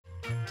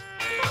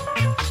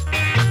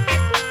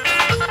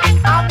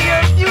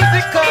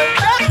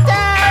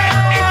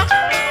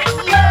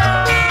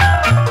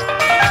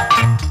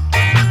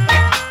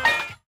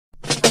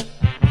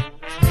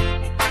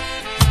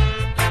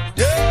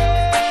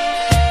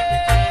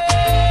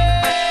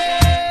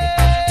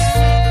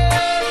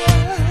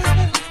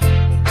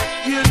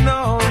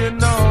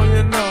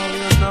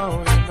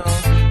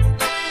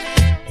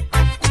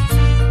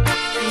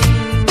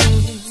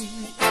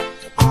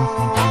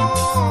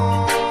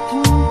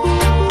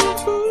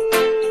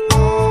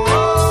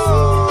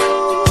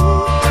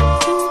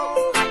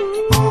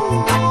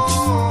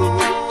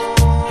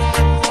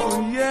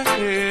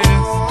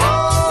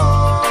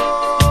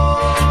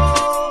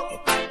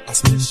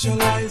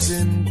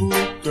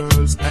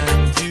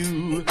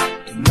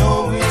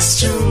it's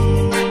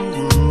true.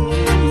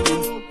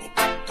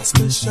 I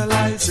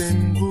specialize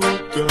in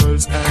good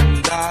girls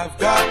and I've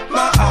got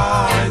my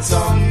eyes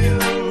on you.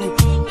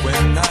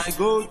 When I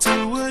go to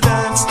a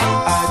dance,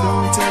 I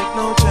don't take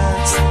no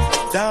chance.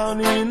 Down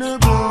in the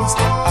blues,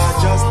 I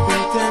just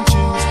pick and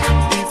choose.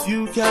 If you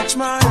catch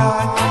my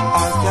eye,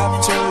 I'll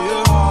capture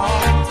your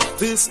heart.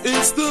 This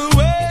is the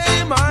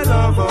way my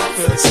love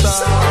affair starts.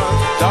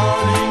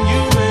 Darling,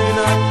 you may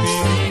not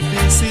believe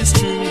this is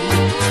true,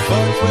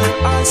 but when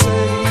I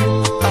say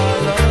I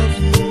love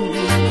you,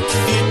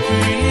 it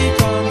really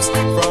comes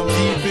from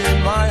deep in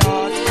my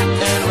heart.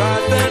 And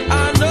right then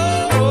I know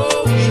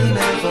we'll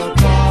never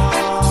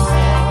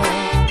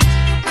part.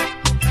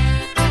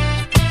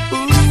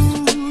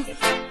 Ooh,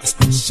 I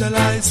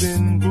specialize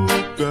in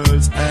good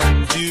girls and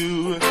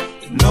you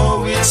know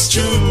it's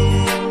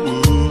true.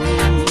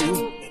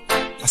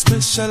 I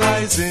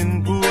specialize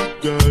in good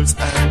girls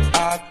and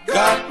I've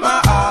got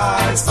my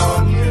eyes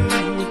on you.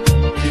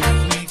 If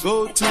we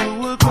go to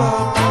a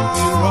club,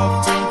 we'll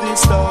rock to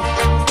this stuff.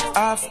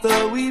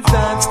 After we've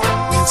danced,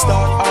 we'll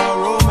start our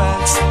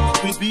romance.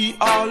 We'll be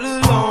all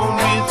alone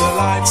with the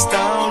lights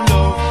down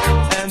low.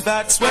 And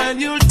that's when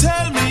you'll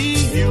tell me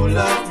you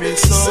love me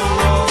so.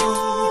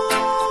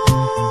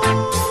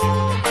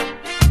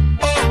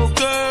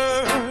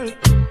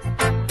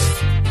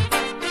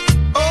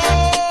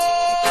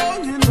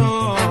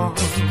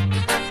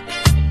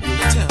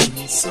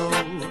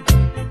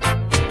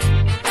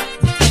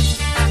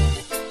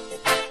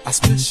 I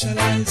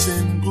specialize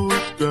in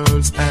good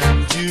girls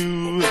and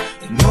you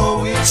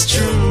know it's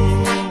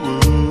true.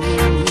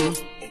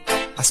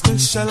 I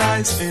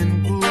specialize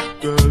in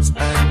good girls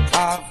and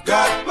I've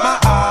got my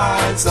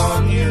eyes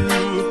on you.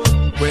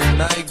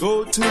 When I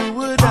go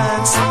to a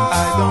dance,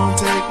 I don't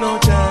take no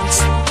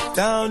chance.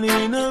 Down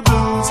in the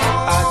blues,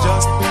 I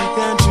just pick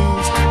and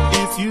choose.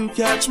 If you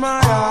catch my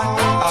eye,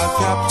 I'll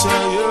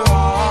capture your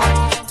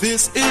heart.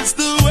 This is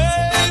the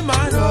way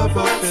my love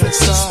affair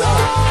starts.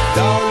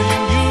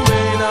 Darling, you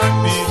may not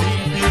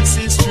believe this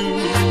is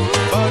true,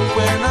 but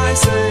when I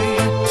say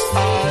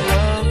I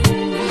love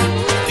you,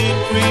 it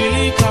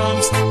really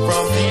comes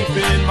from deep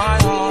in my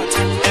heart.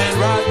 And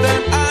right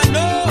then I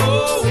know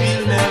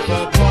we'll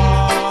never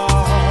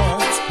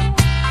part.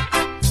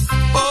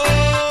 Oh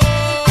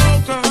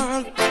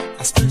girl,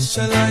 I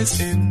specialize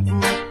in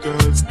good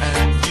girls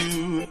and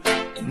you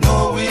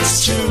know it's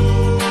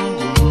true.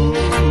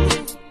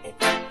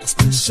 I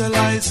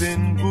specialize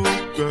in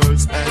good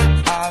girls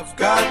and I've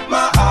got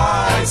my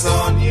eyes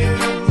on you.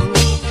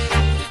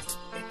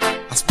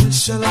 I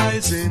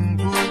specialize in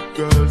good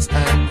girls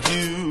and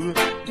you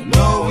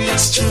know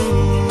it's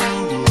true.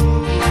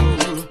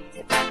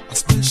 I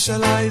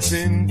specialize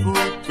in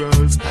good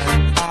girls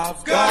and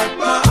I've got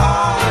my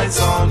eyes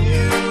on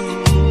you.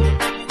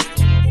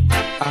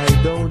 I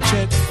don't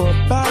check for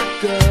bad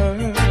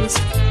girls,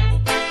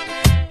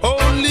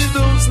 only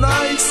those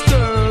nice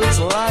girls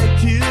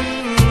like you.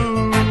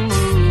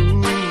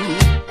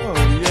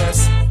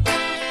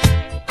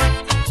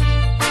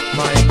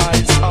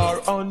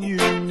 On you,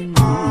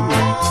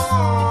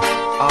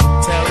 I'm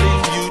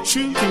telling you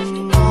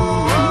true.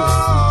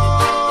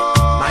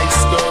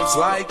 Nice girls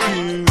like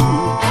you,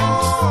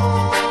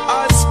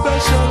 I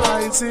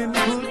specialize in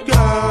good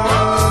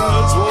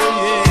girls. Oh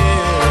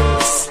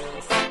yes,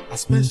 I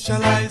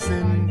specialize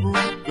in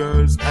good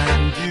girls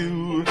and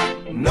you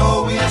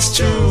know it's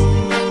true.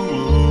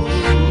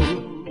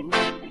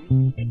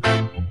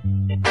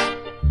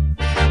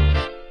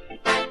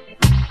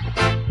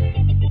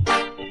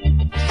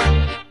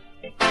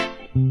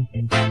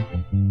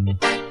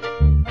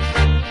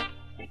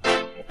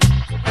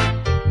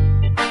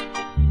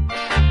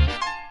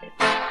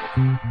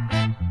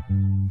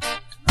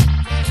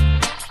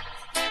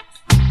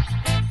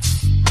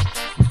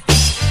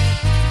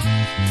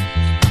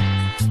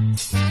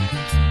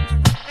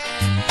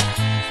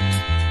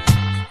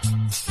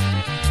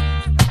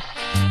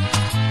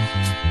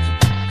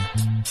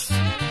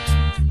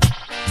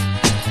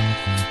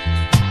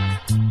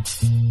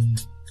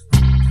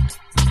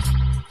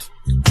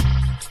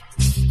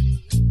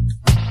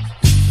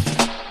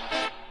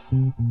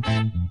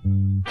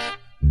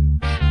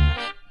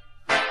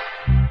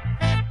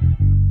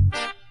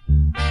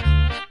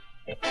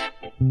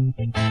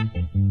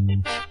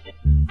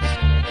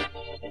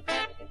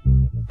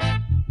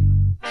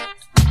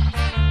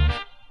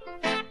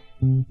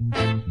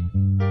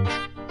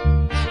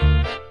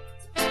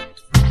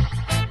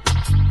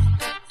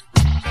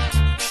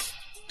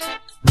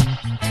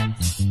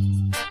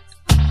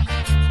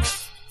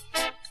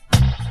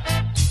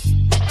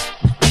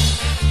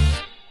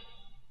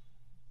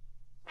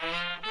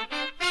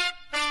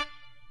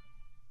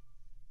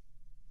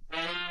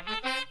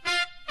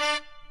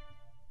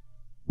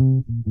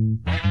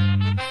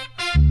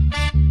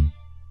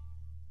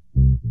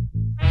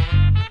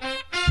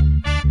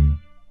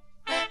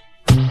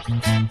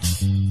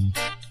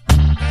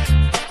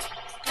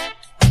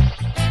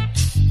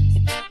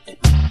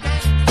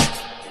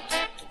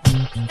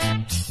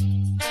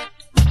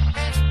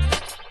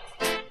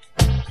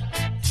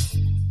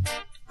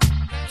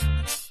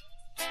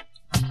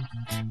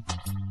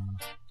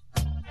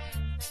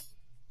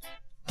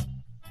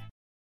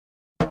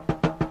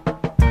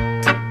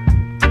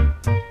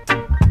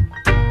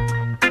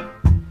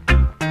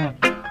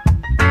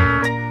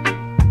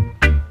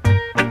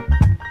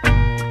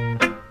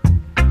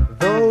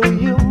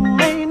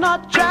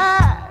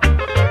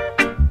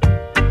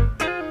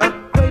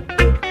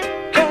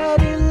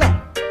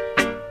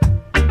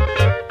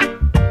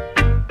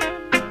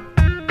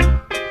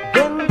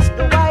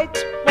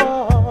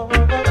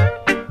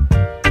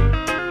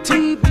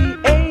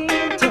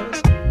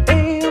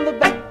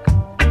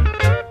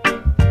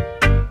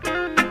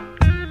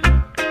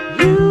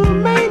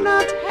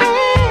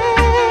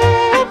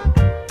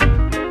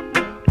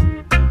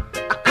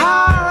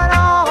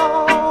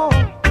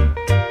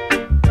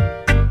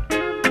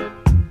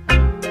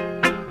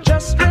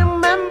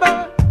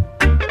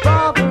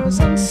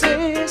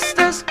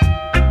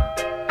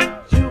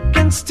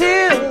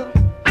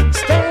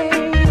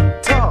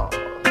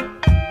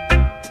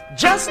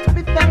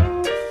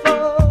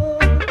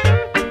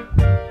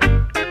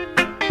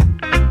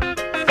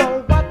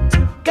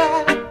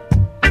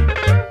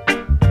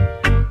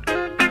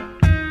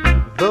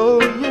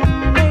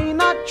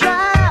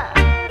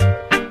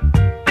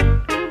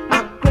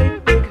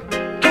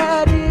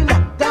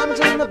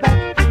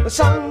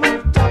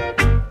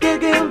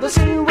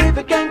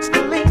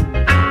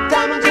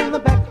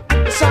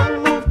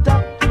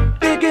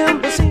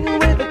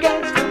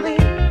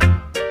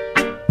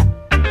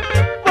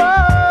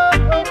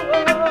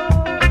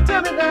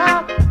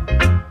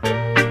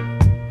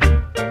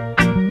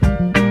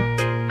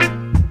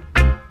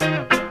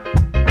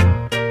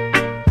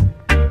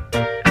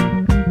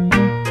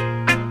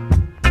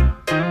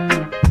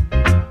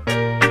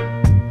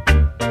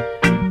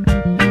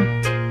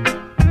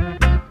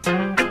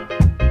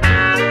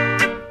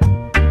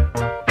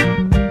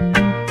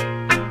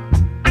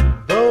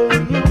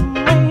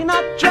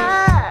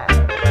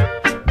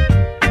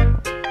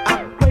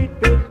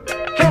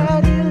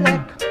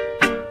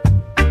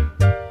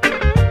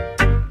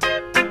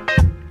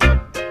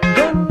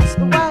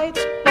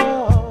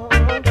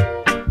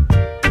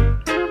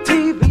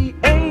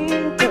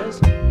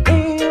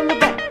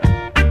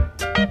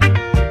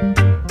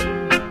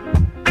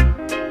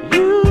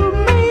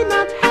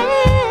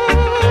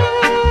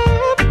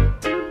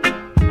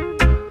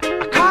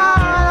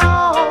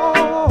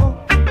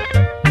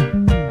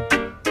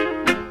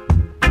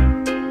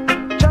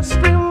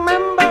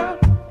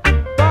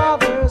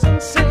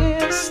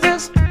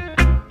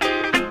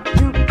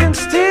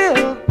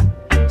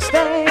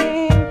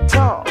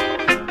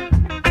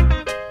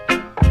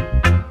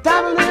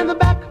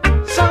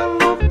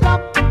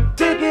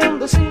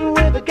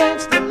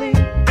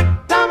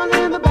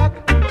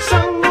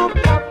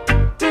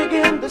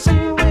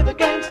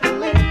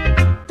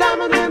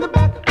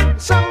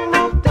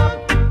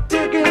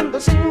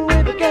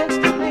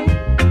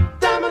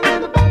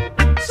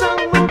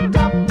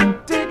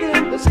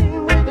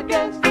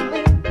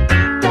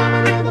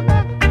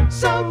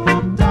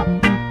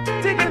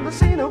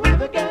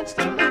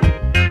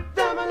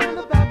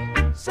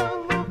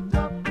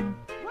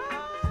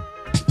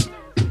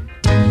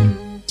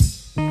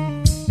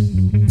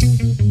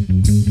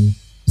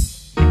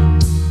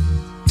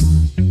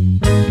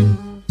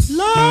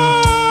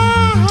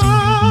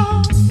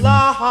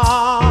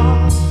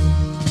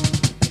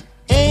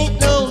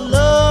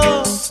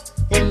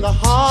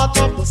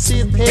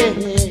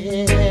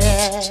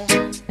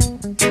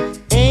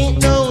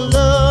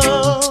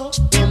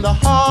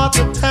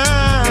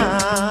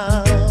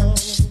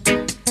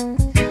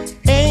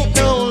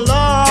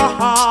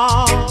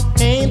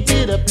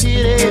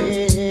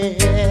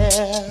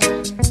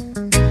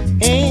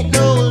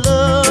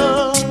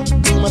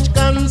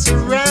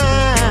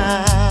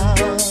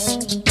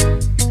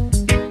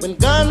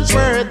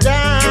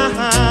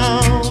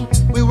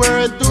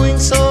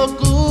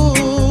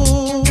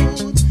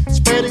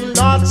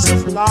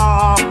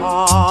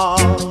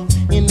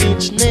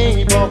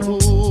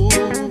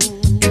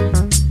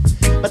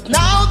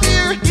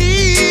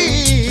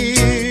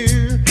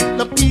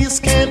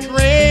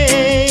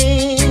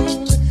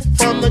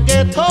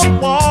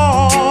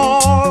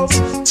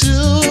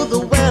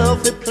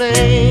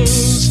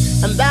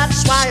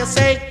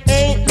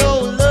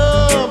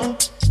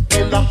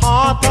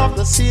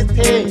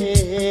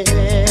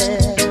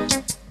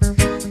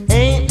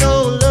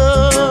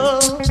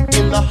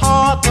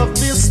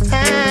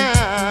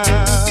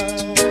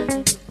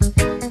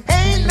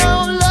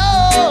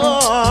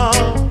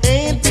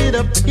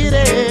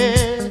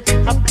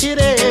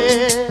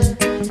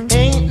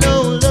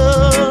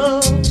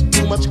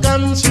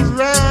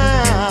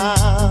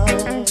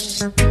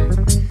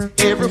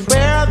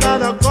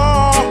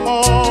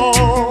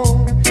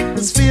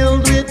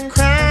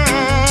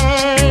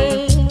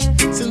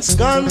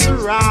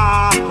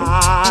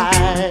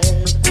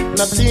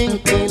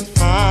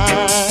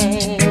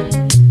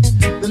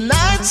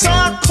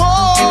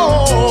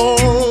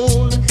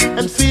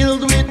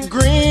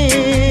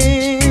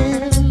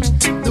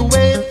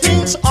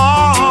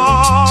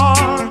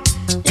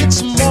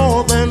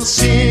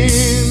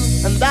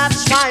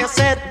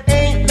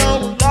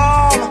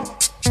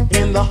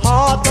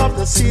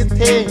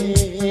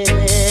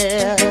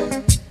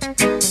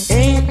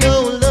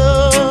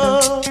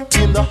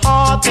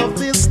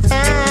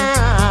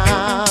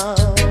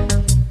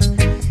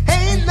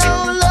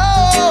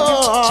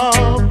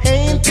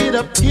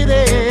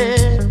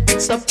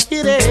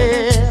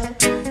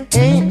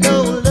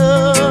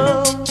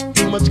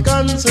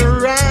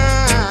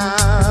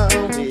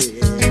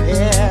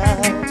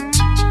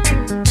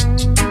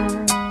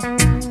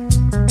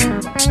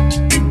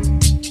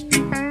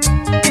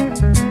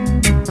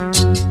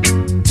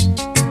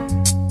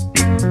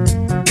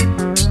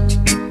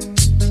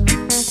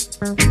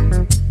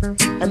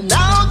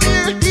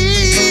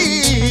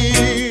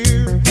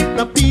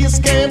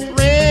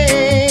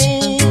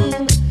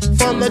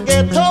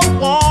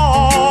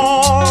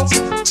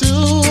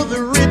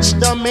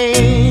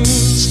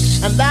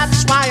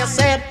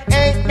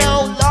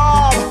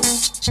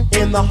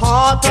 In the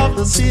heart of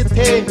the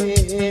city,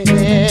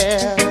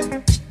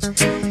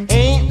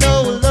 ain't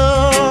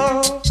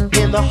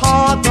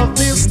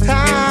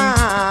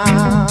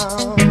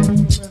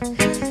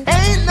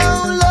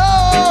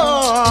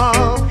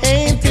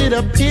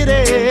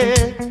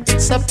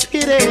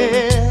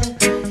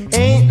city.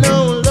 Ain't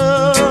no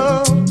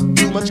love,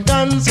 too much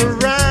guns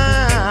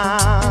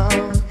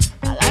around.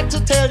 I like to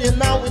tell you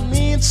now we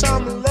need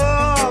some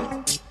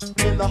love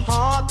in the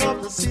heart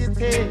of the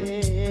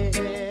city.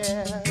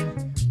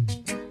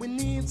 We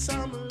need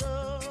some love.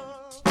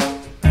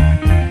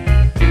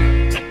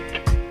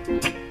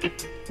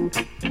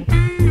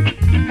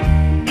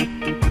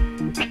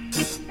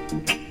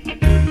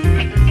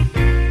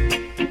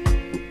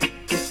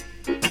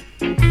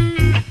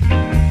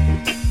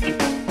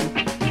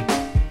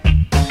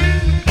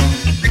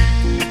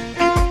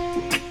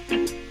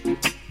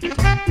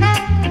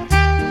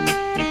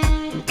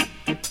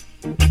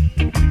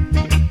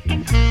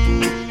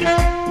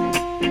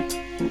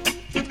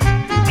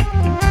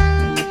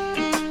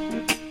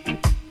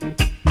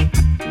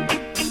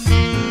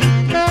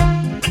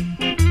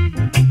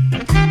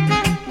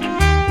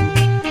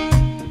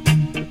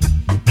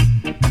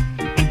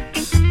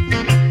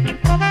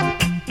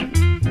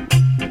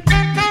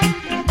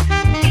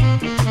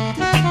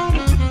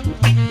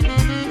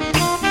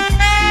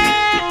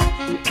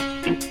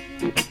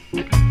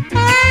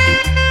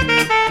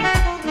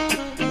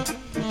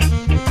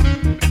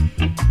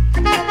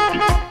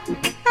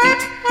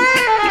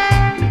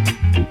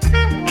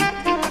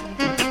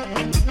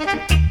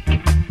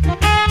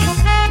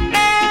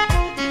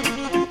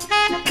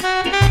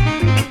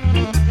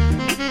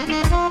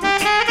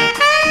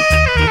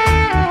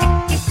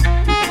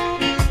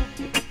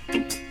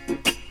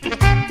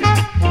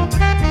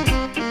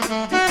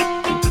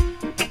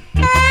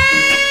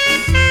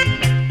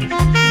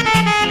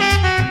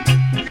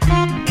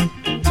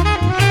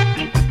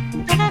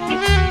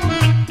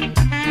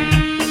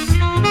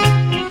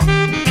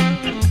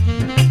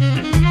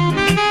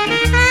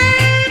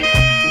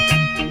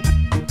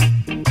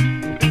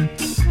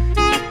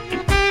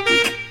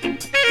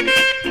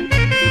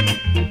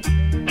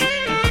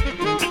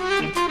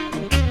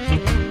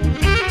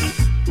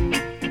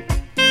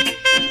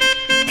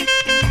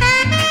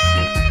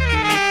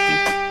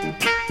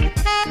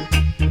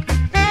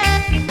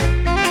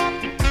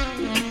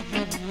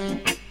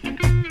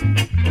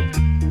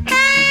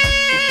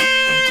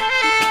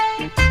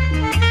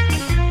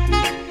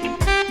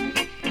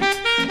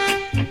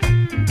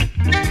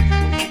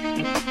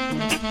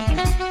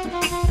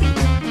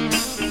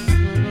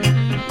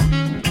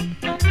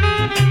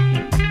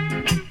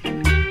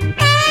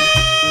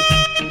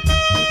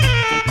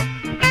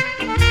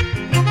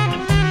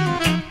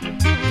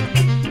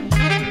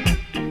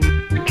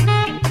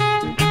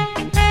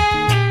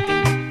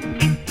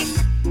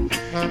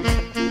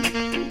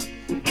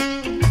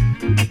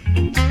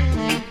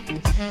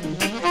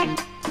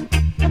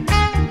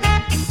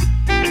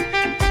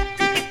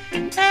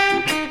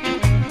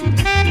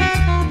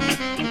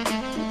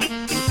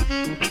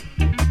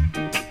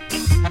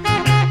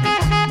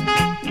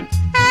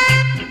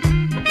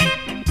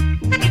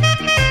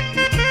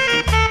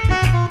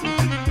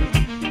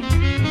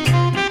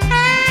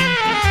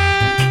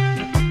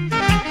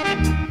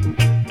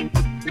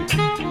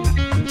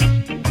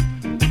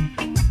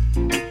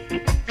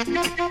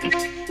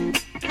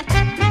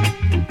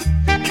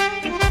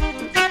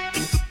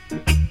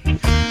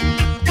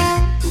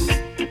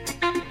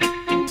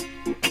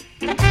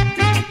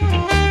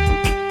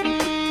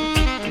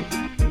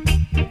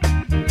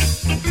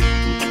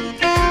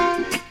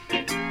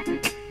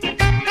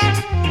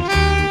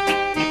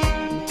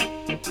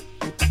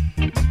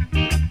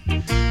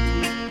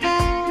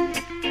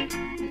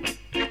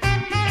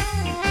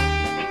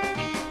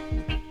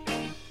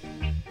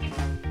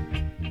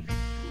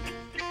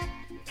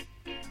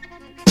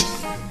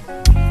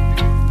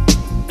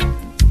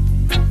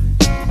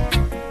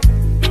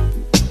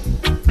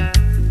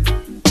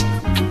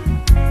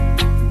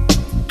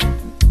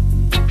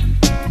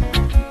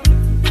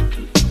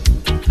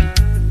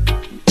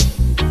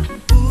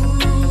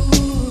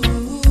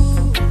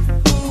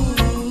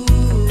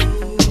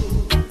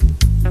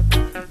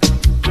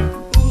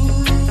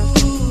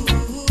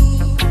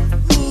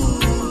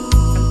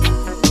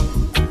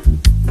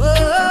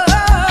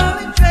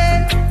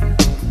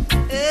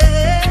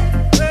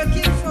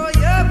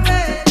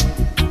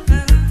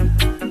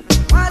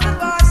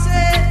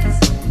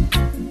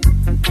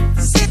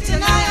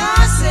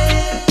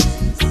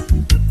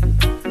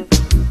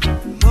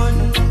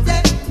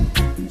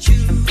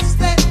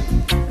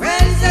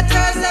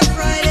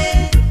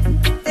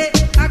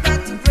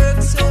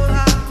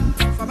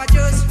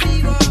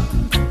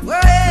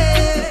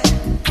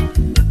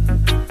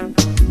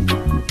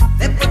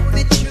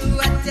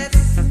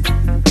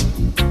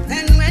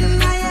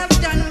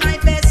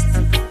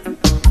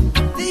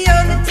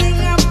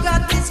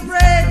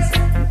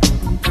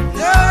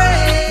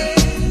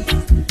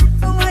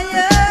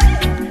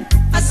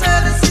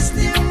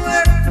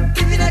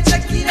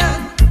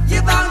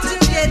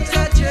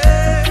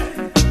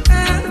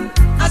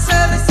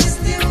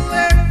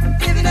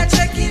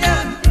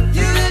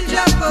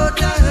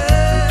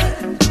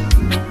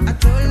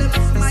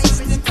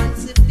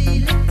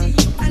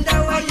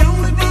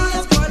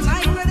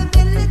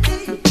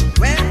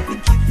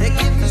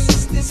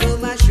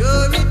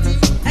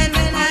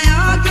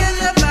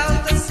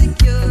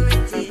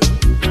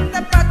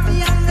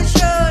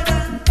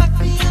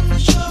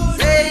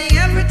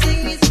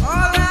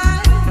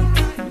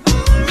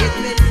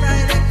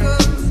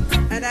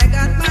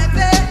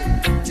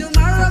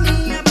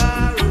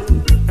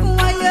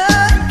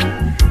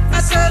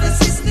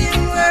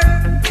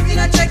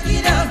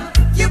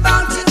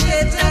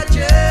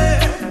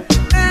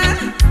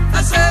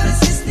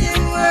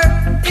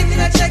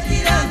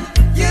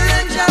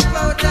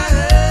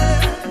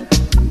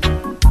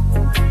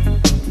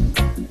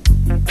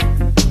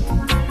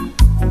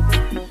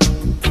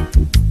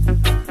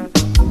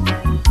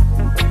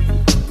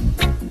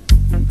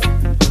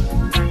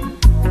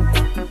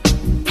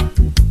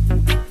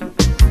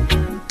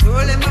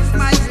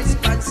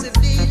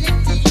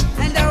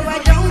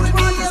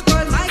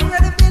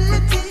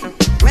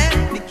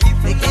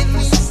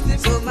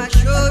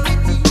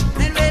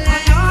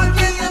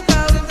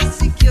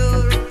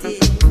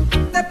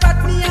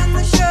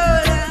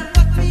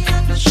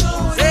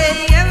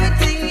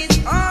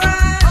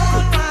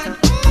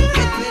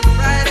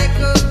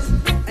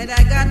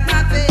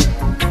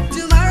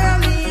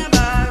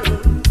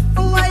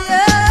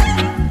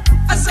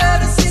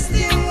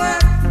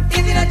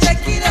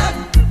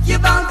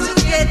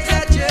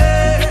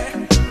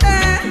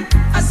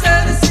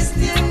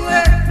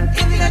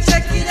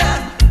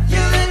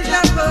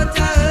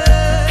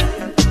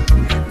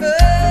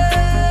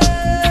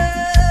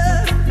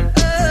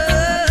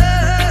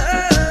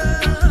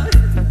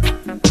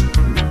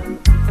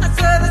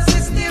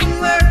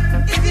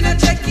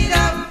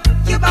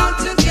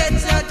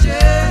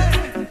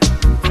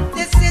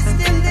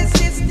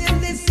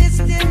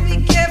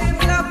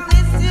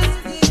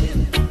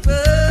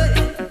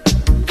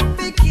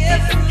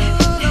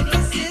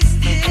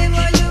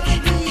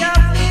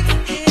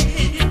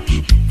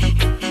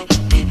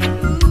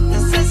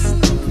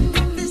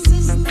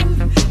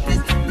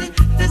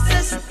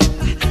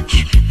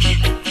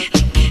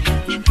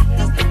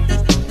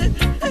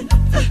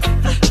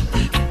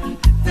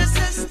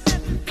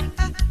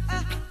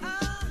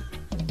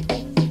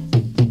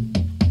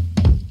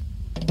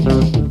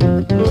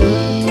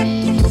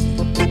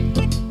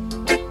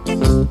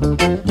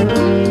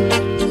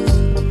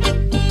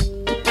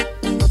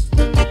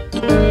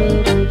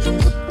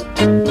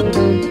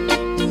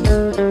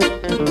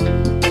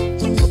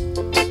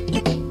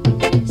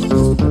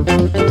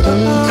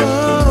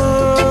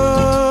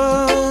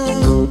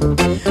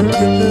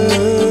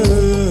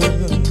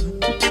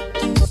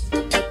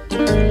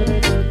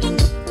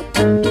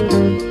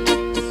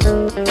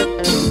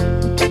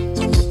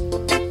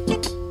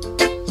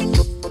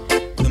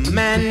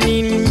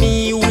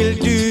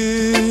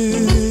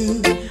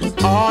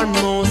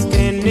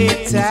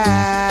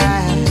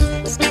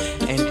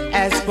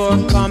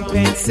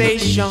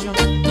 sensation.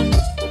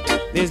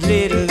 There's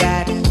little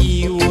that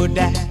he would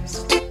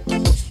ask.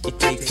 It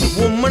takes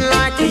a woman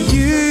like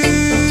you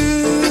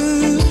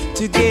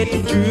to get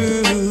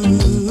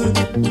through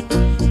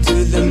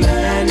to the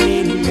man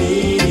in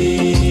me.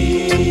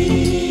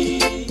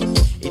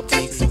 It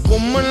takes a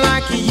woman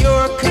like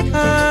your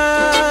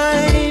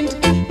kind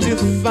to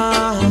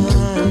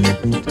find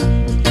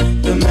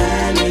the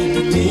man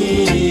in me.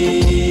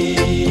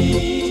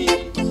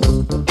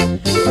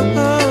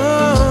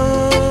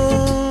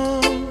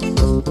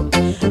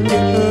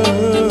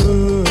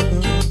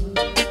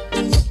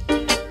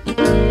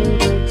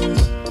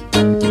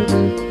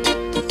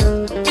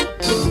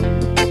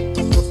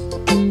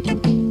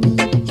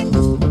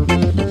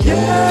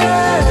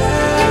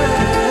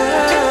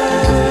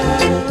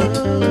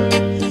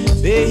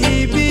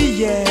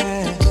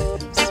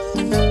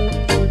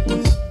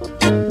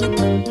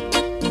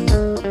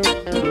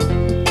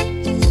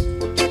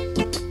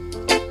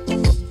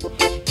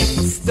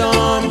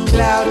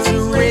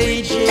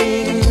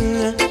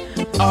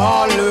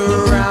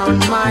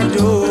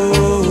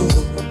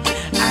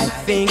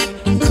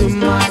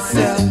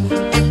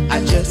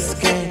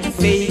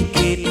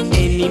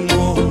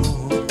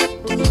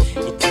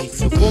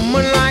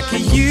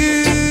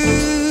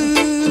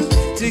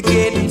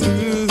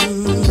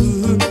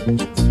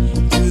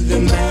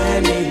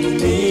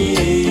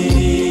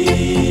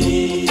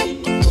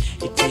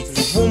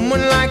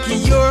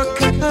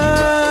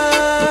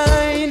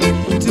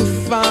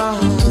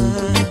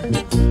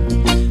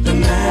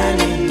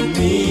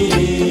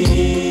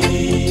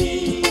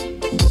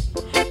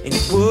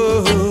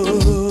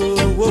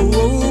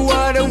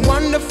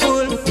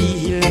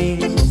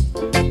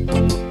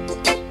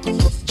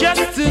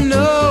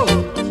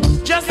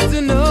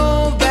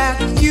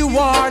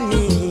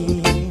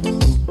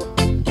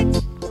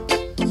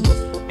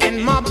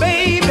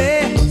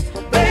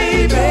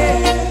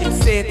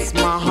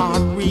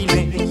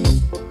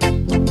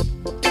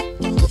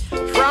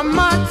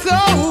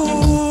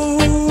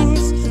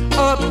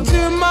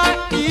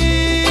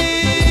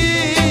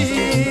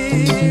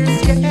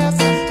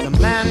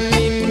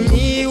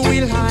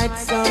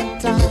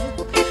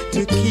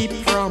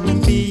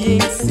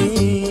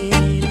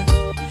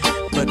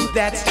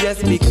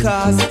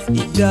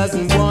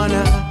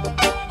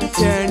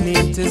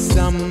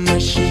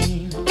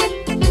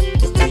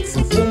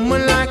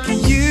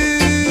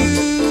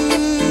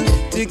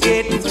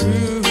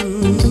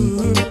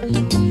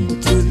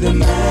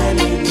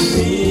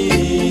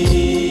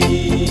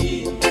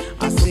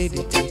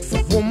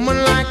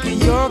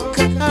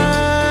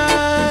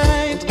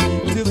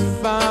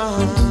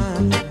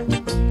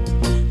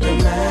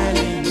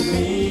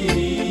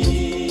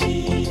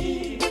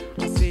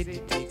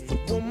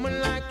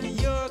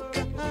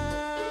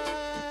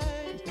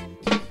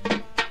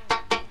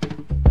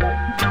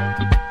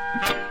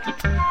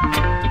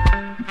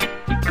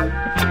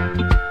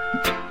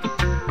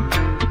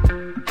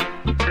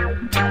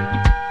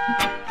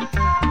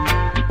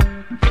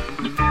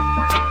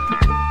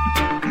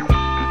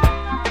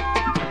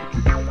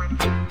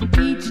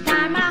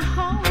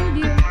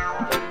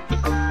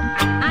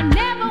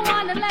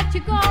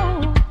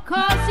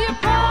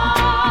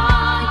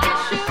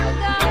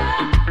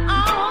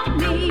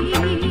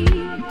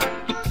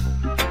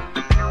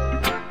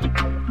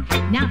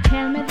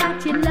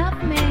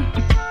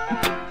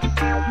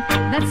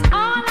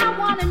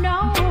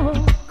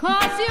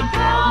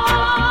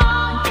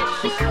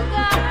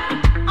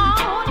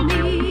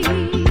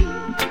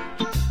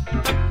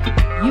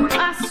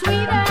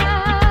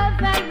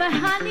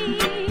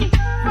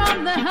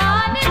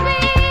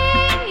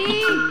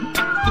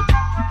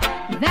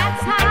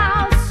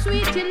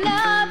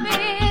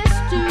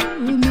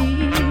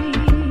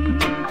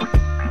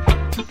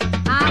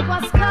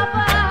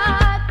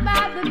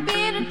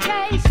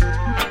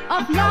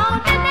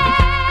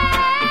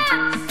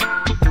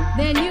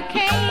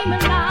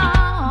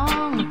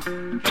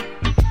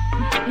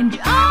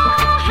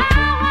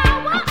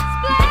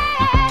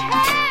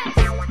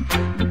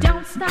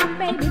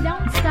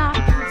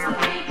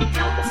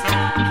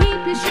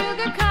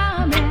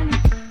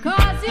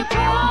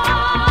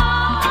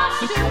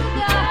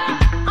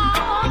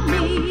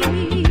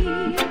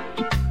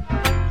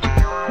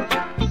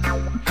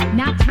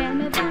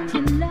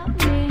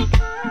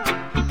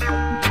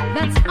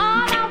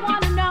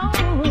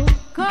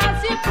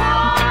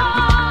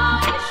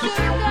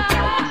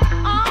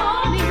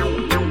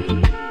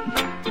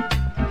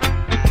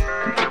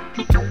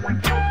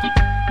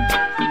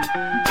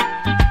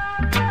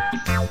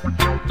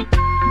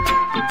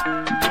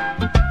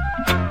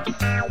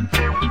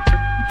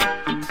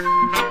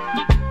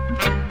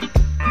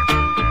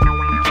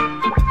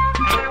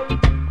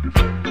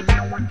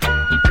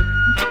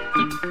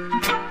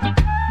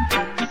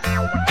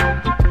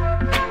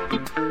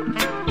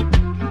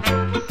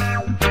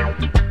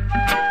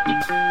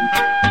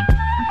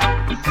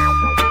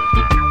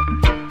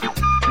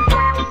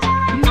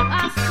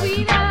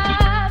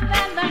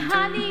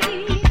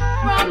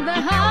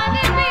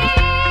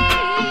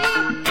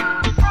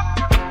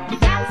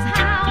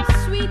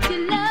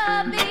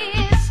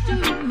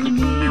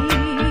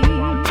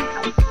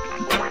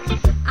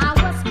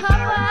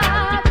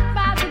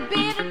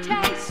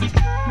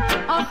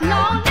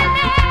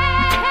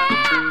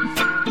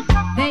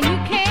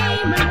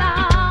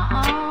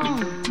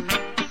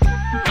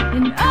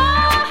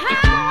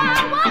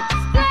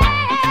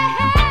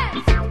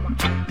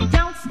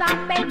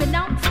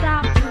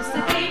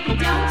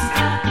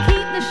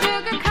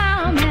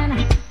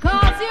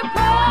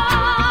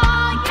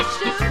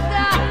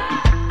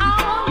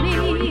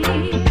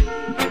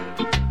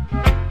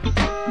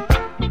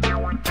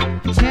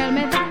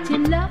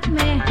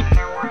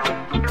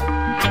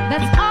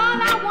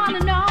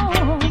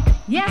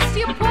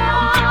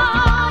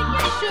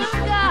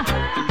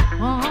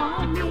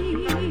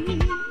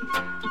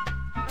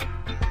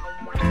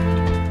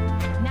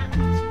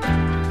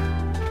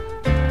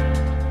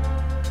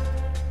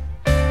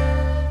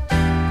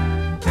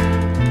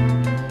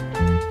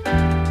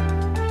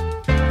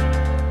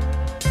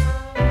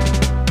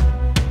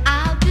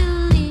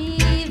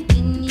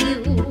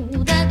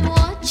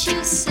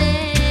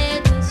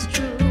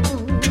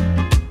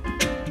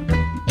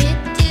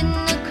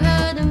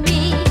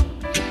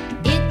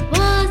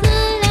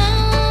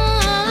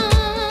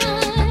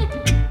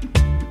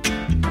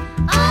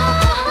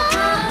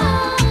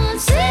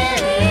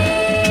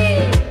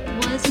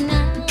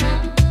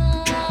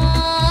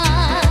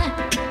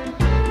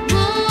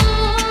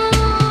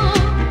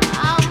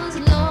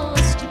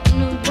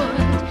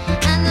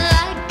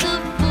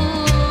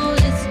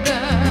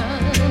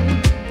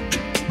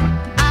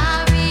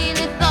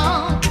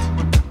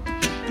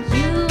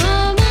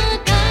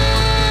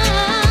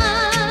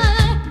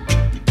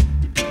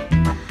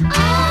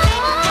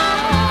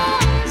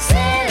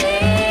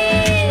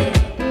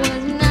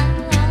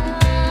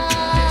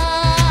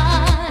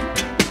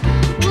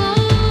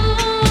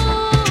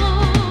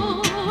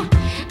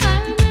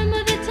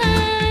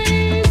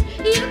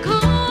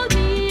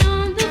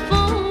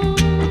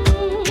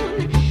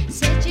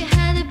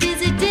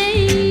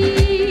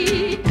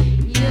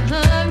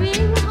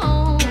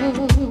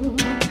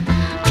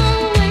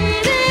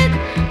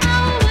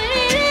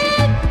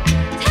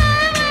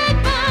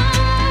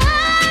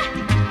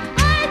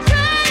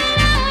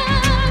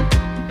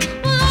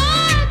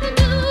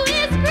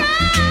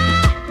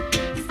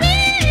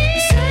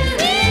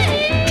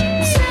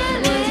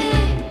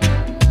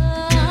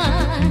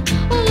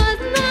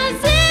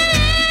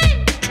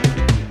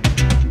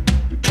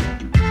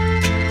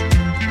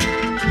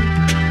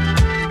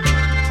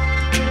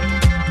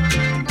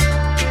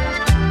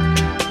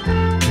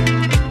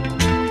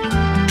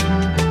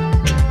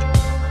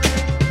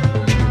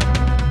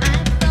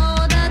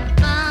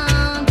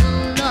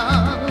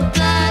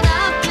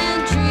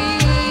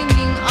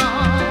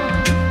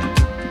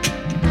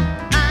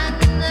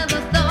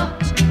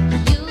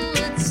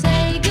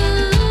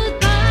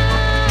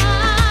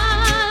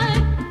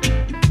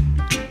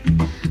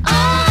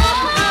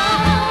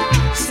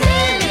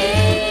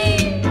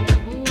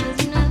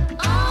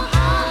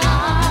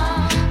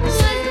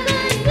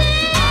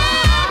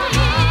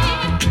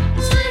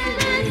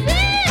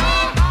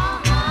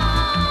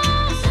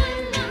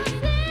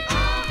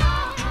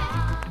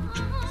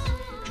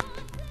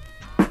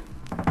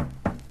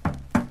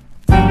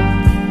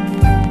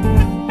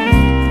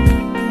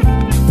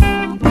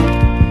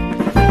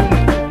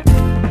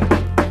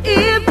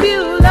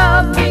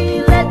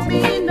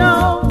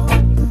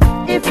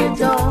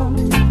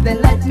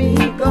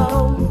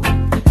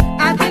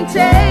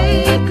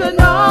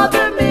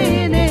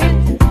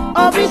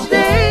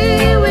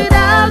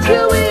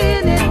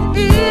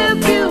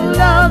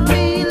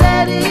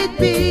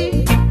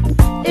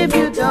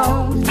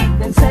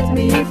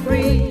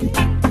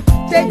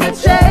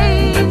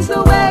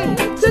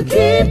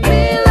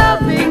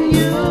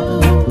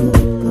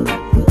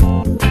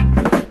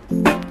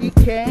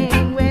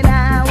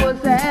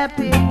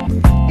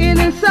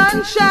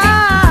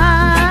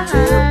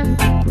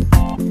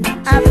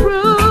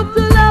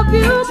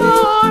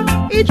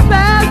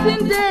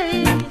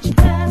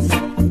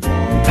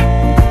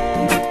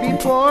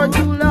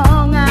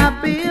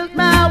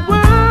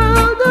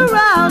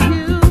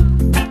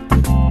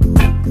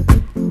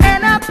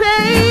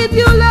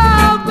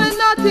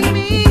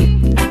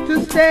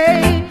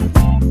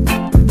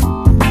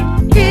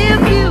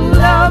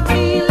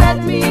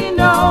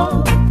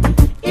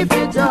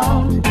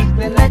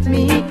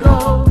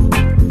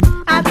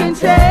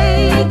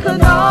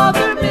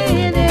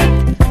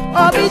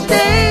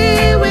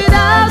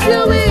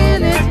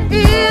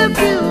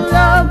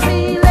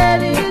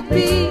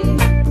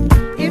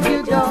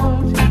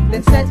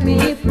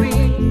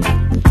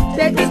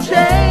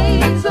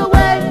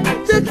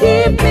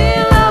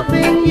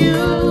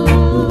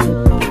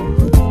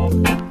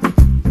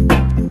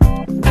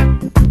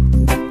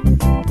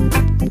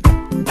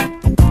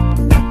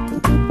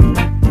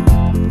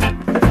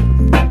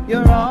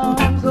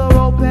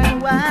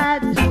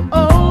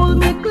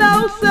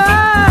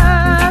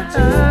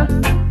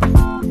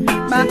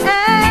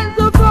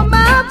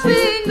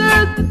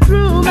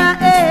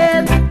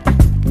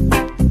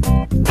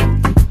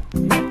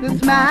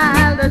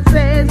 smile that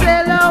says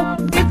hello.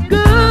 It's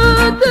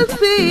good to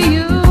see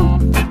you.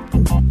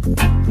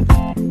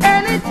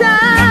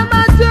 Anytime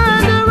I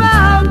turn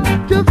around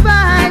to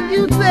find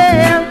you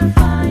there,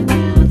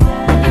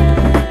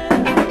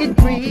 it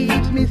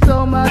grieves me so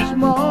much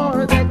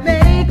more that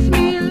makes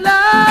me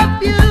love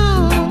you.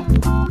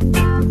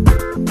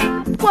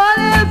 What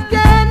else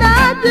can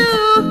I do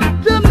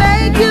to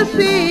make you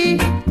see?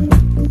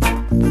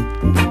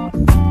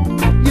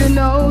 You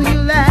know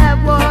you'll have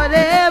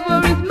whatever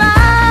is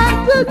mine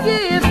to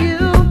give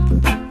you.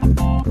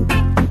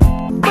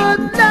 But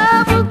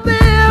love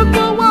affair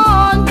for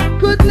one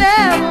could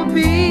never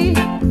be.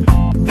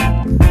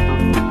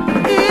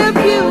 If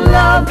you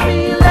love me,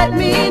 let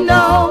me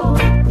know.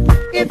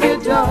 If you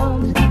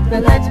don't,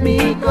 then let me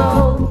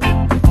go.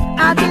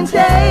 I can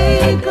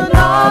take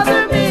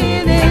another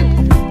minute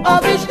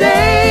of each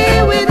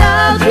day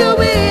without you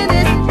in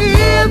it.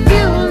 If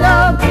you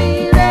love me,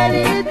 let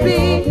it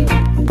be.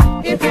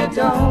 If you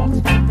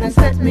don't, then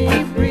set me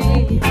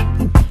free.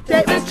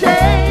 Take the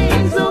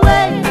chains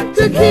away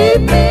to keep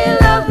me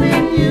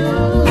loving you.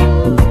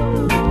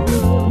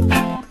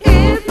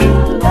 If you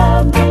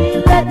love me,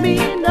 let me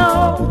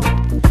know.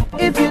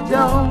 If you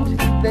don't,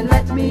 then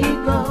let me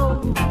go.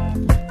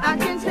 I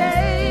can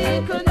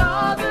take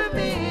another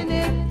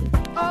minute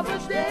of a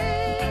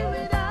day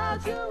without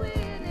you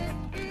in it.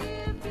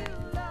 If you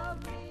love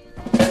me.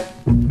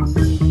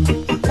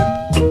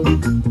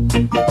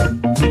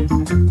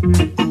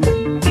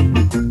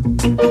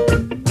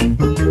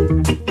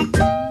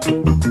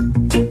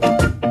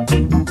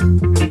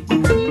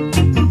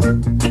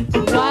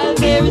 While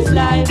there is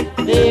life,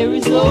 there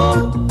is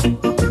hope.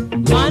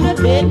 Man of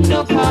dead,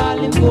 no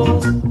calling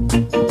ghost.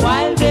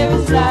 While there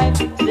is life,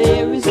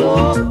 there is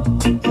hope.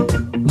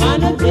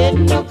 Man of dead,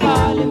 no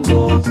calling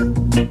ghost.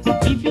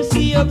 If you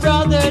see your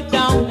brother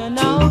down and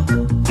out,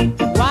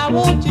 why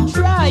won't you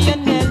try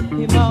and help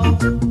him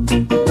out?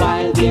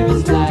 While there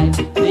is life,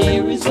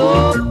 there is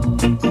hope.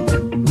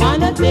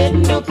 Man of dead,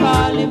 no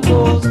calling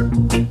ghost.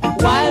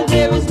 While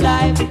there is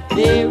life,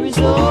 there is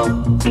hope.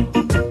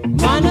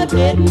 Man of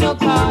dead, no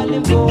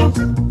calling ghost.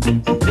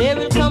 There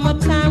will come a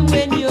time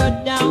when you're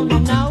down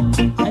and out,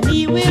 and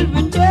he will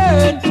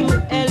return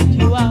to help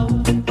you out.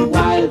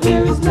 While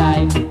there is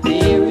life,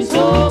 there is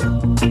hope.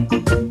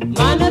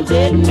 Man of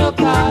dead, no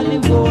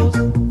calling ghost.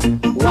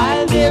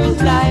 While there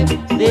is life,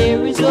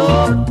 there is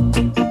hope.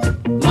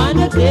 Man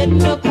of dead,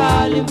 no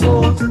calling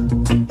ghost.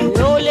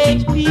 The old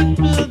age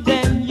people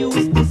them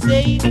used to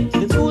say,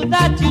 the good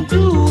that you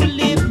do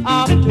live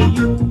after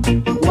you.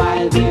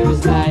 While there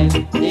is life,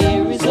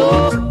 there is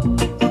hope.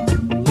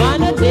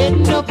 Man of dead,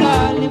 no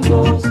calling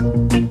ghost.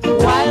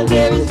 While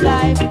there is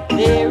life,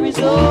 there is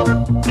hope.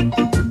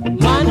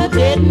 Man of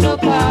dead, no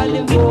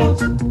calling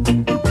ghost.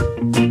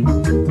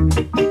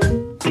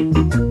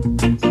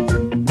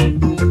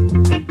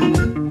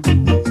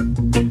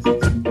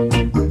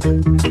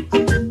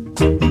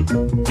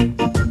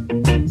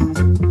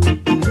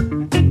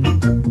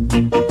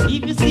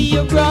 If you see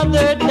your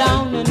brother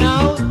down and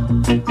out,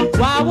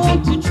 why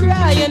won't you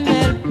try and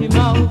help him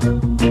out?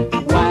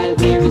 While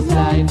there is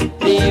life,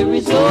 there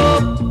is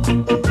hope.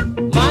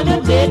 Man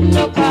of dead,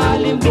 no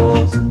calling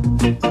ghost.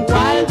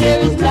 While there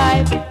is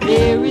life,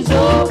 there is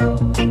hope.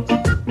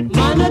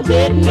 Man of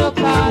dead, no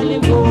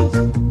calling ghost.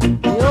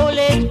 The old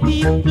age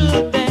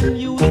people them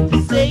used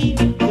to say,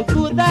 the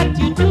good that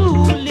you do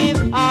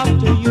live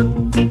after you.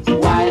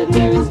 While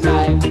there is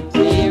life,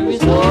 there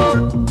is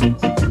hope.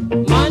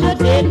 Man of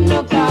dead,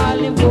 no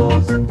calling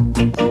ghost.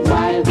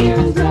 While there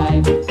is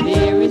life,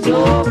 there is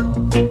hope.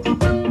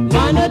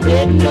 Man of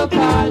dead, no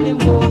calling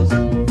ghost.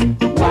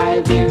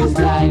 While there is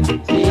life,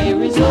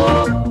 there is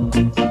hope.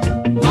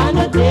 Man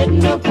of dead,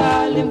 no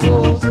calling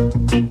ghost.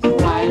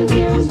 While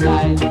there is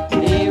life,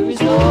 there is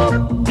hope.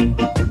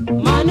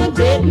 Man of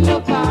dead, no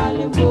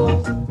calling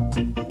ghost.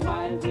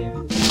 While there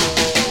is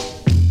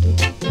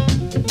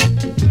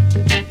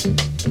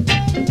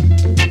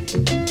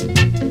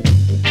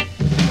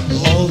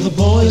all the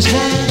boys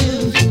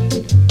have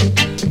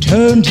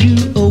turned you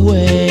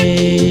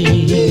away.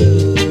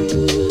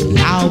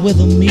 Now with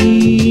me,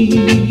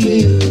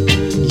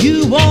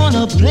 you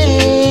wanna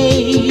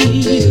play.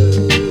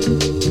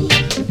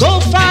 Go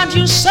find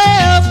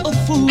yourself a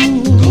fool.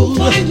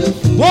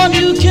 One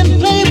you can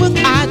play with,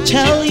 I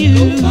tell you.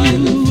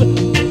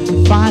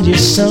 Find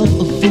yourself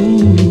a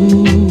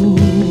fool.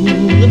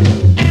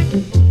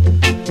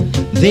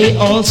 They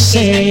all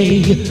say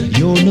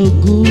you're no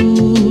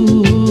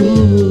good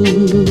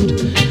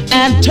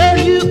and turn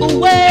you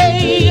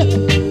away.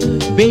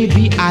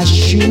 Baby, I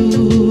should,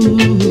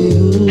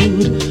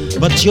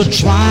 but you're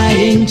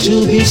trying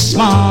to be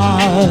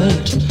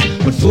smart.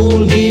 But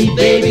fool me,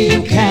 baby,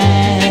 you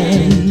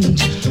can't.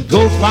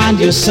 Go find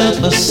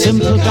yourself a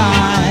simple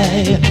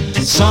guy,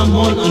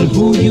 someone on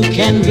who you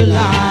can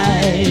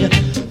rely.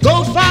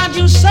 Go find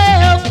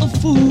yourself a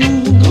fool.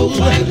 Go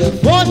find a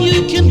fool. One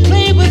you can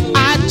play with,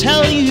 I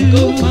tell you.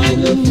 Go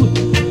find a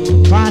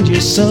fool. Find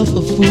yourself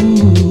a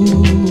fool.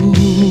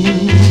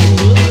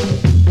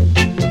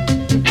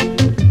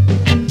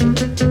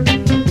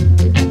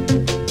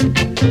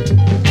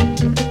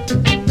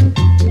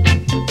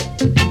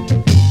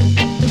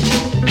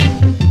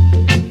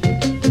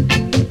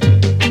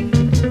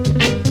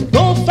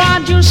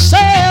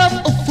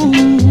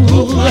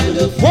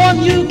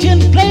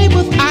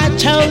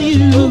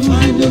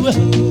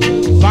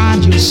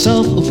 find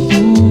yourself a fool.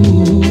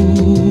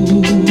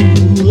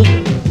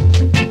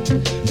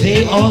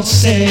 They all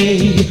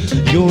say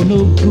you're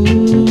no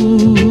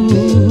good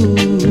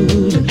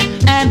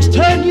and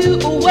turn you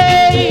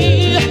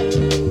away.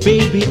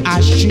 Baby,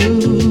 I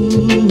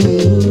should,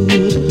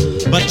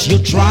 but you're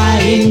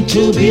trying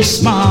to be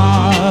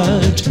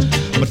smart.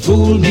 But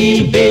fool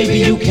me, baby,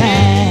 you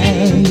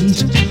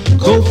can't.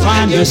 Go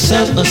find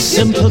yourself a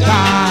simple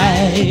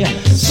guy,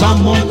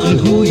 someone on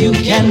who you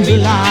can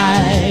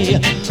rely.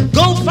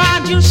 Go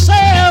find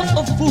yourself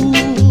a fool,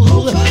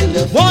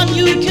 one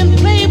you can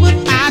play with,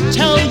 I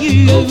tell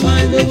you. Go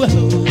find a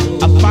fool.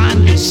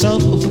 Find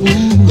yourself a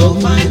fool. Go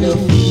find a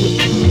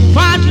fool.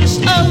 Find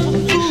yourself a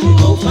fool.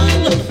 Go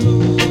find a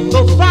fool.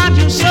 Go find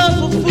yourself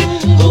a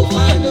fool. Go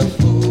find a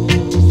fool.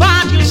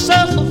 Find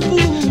yourself a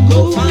fool.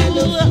 Go find a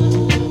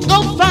fool. Go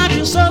find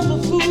yourself a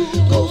fool.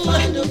 Go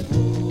find a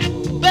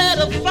fool.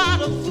 Better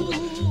find a fool.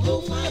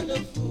 Go find a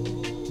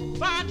fool.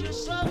 Find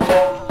yourself a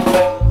fool.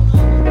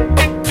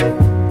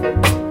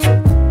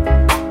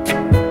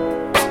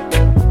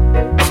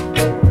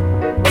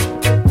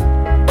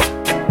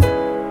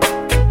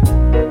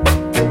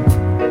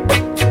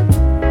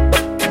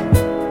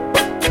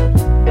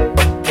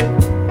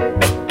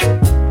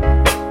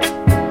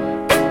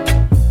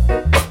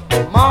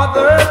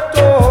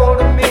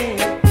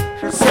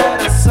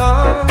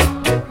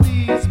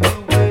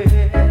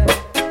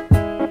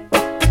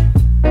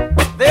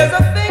 There's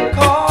a thing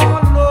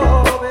called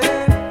love,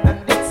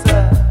 and it's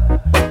a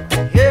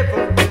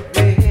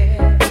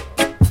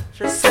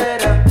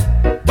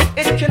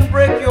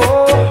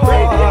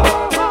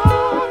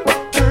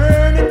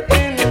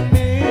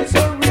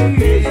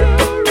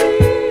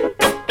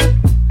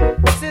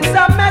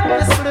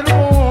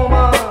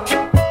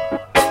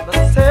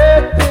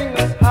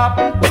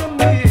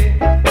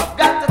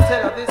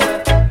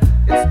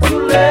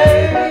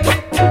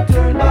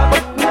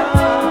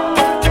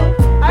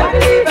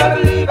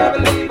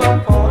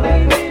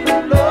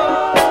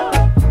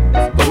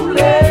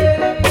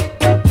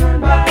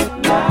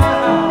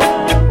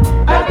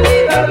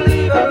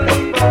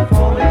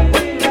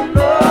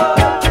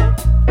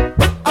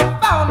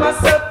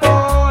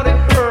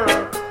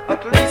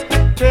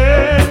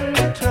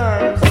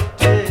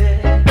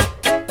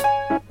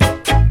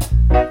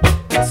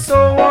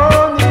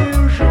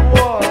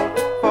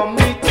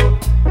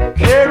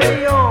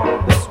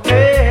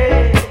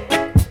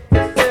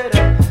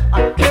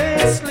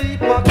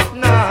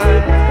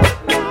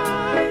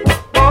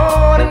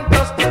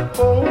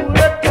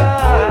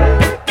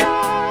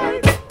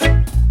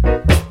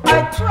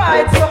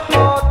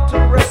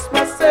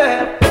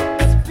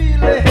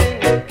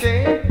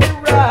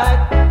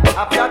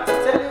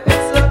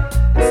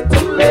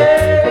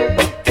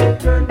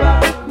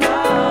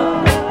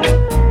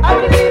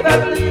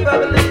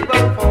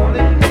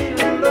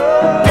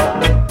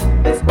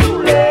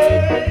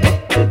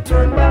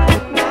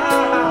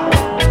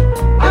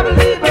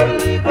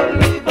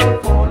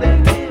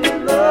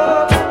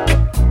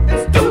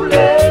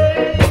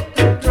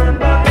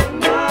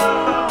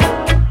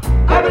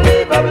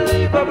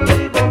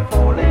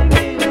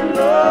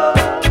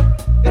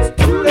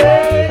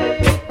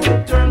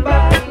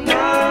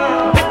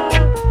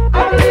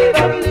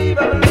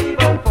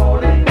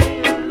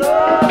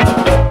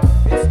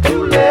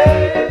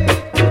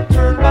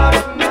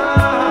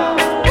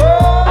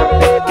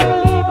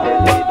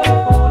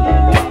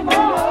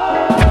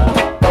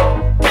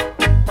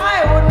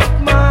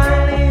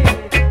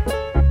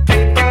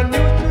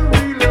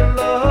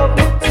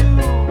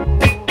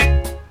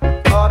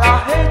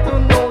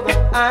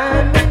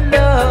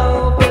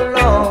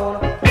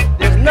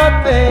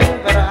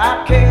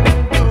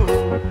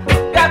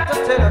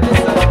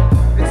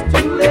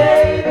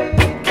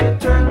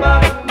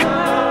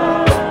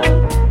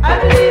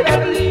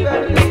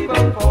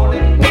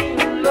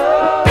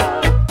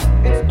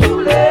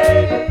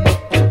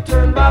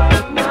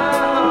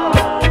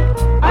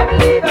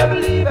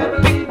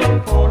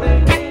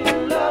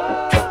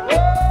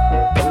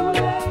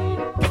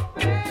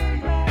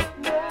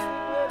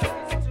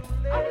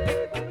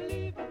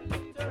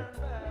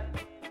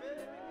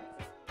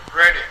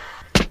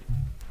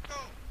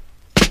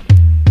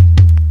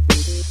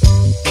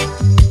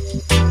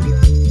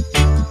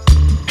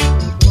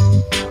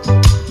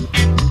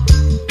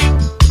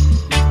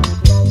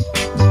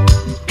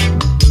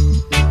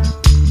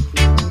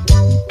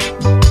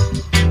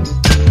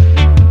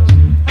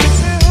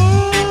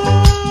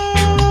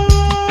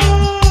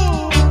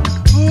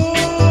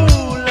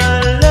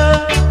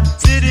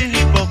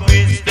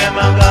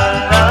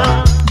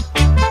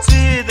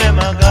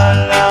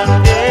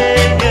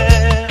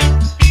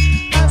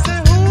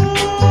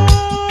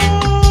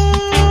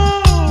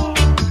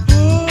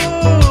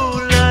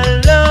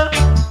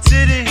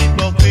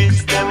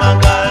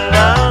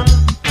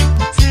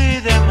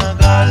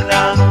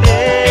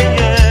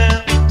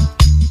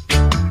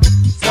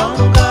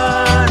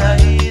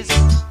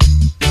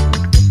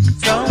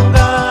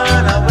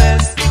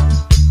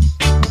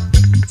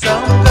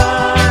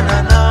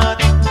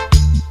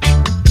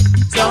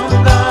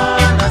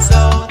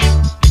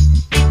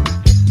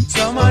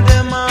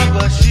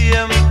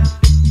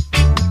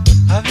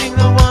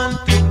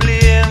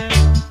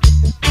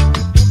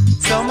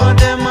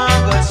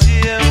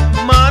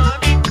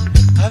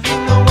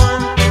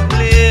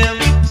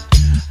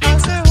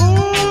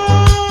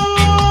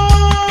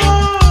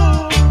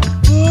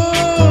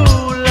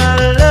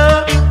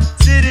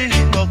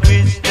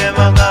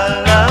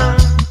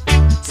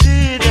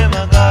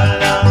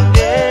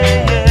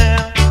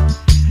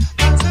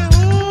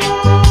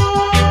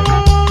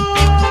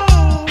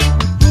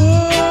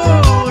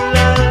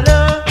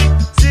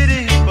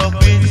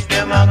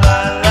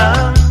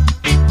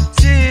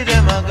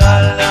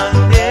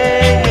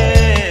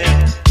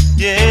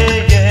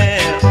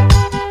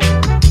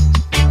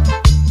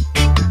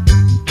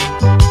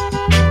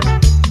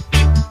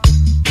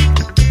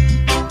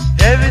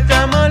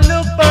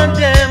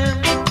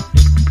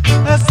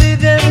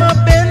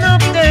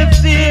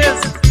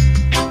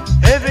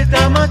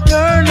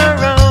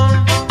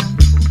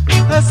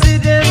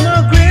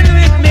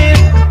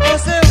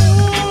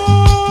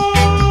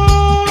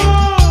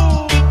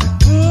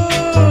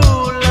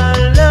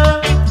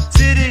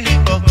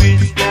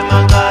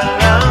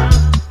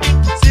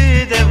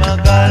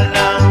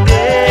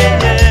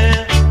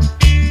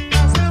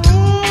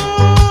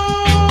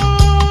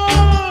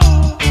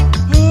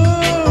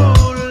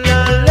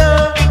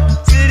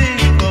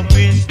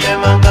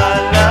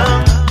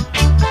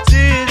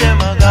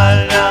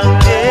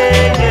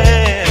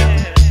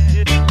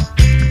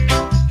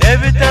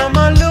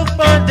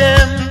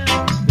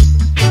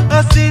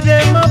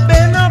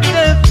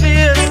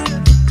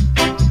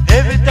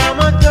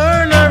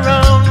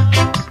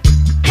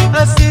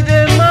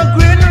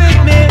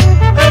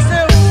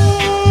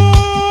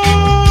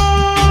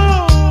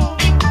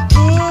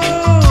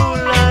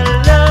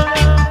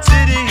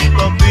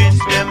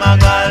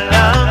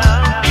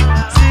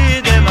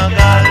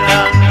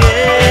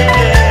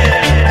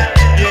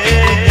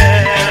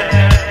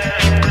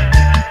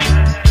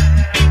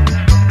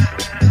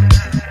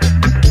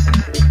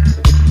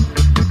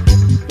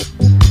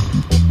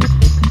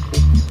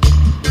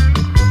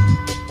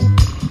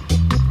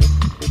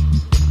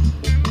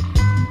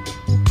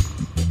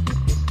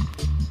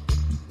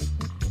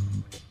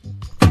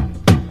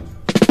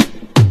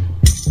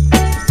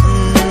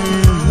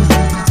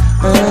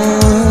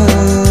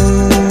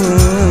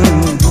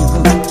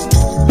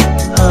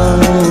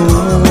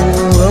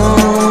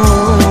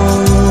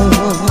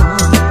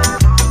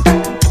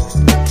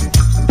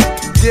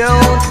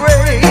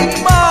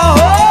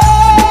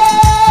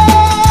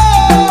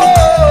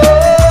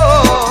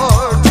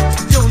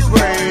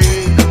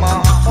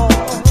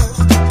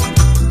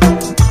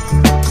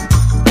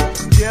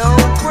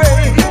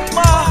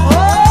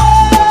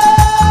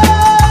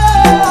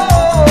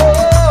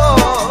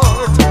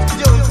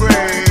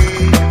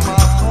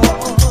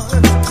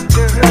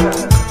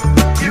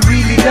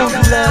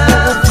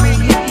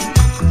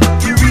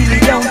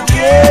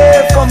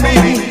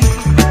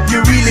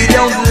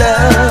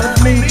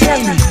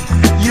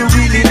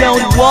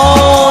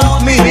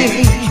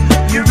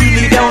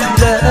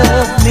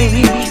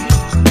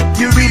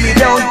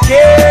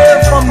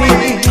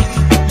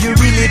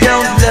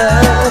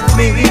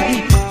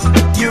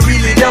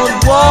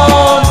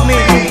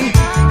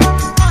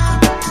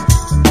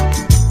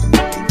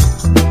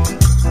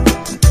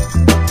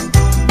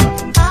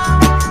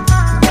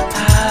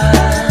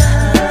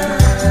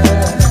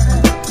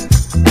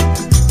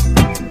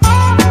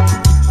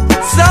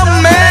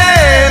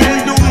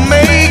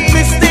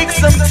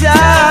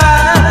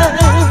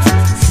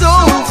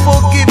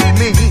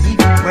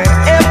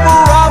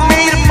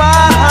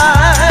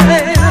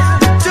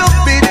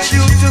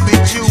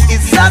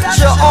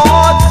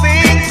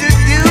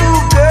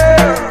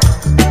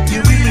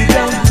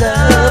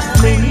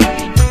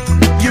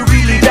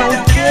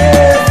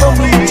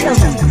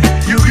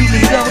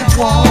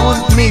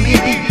want me.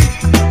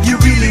 You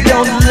really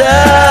don't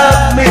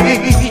love me.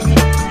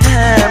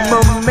 I'm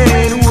a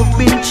man who have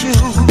been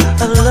through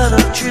a lot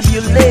of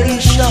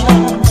tribulation.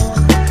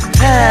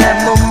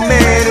 I'm a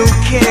man who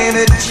can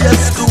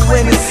adjust to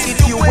any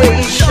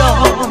situation.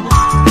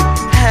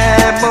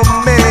 I'm a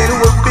man who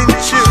have been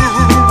through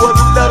a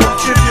lot of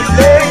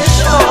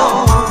tribulation.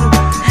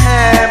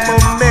 I'm a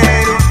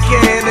man who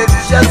can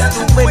adjust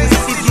to any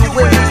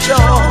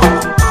situation.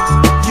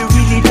 You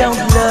really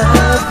don't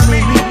love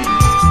me.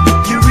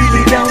 You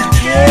really don't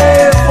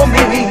care for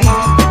me.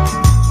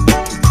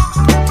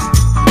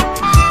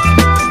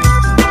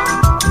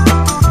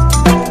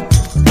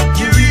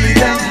 You really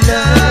don't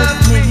love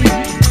me.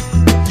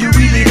 You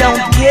really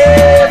don't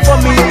care for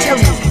me. Tell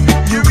me,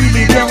 you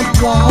really don't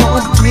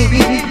want me.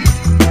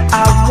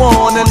 I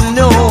wanna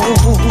know.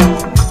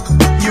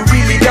 You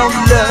really don't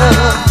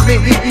love me.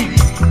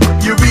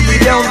 You really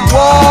don't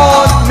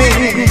want me.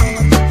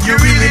 You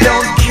really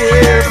don't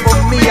care for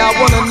me. I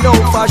wanna know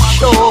for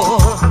sure.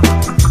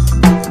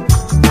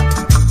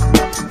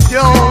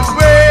 Don't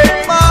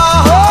break my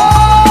heart.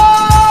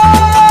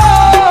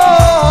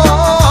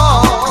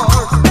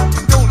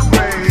 Don't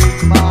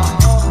break my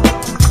heart.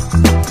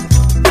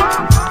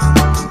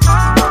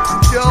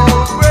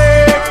 Don't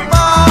break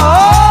my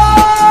heart.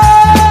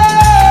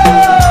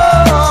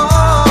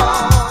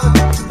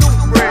 Don't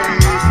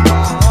break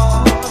my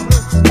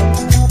heart.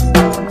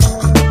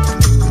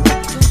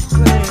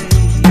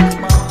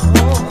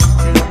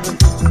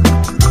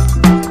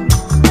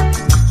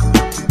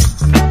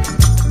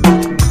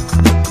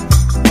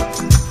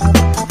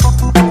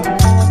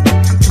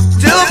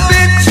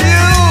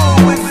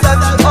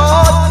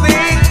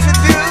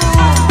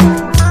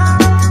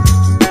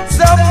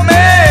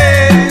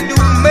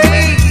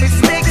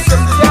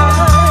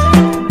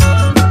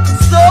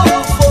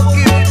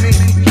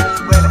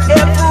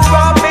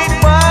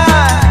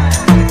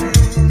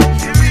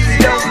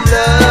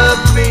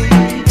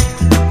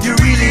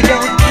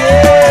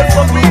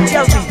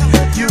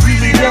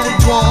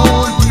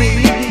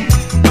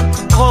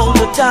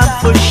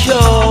 For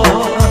sure,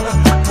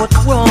 what's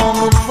wrong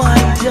with my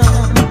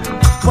done?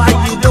 Why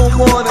you don't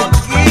wanna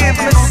give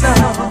me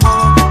some?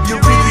 You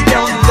really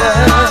don't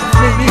love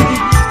me.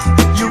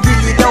 You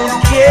really don't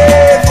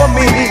care for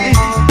me.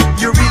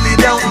 You really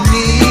don't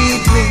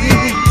need me.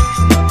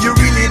 You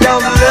really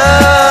don't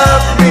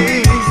love me.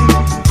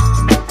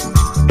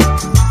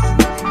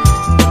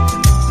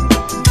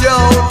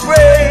 Don't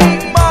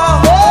break my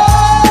heart.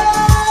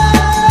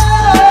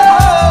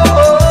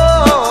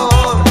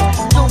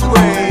 Don't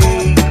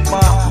break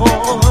my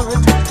heart.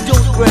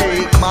 Don't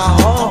break my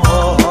heart.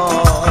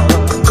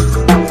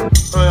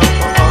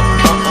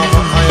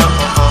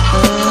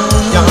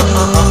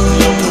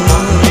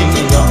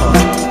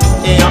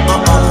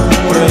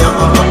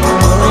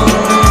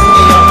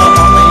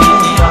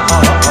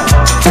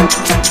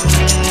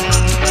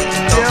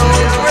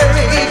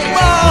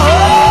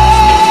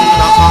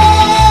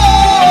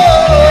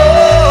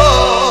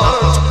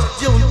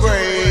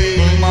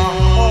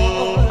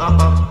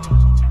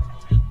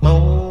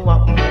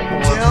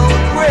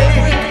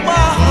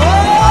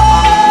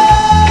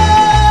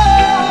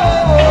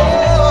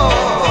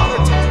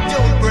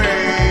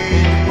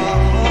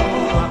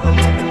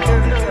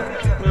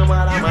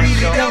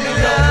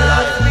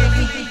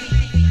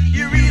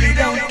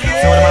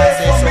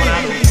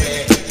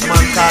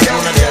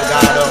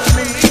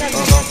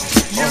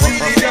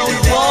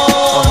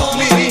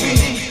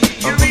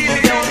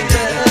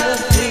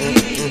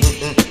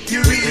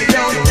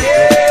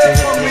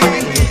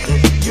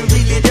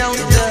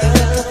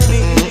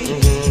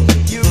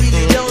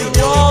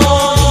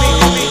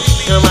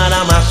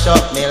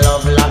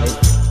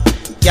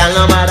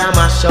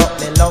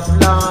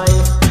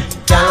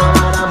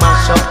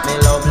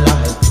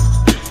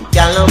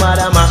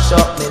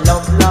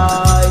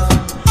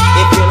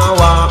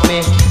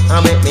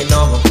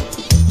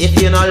 If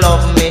you don't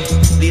love me,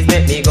 please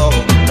make me go.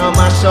 No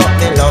mash up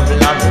me love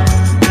life.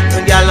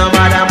 Girl, no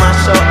matter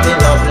mash up me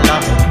love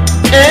life.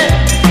 Eh?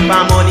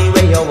 For money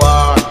where you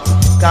want,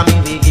 come me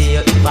we give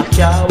you. If a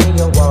car where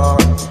you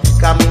want,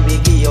 come me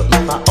we give you.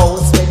 If a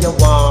house where you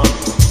want,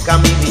 come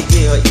me we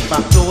give you. If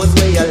a clothes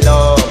where you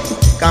love,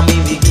 come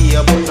me we give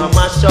you. But no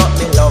mash up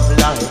me love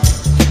life.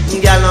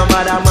 Girl, no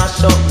matter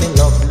mash up me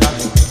love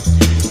life.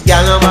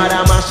 Girl, no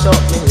matter mash up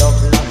me love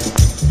life.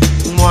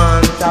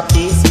 Want a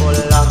peaceful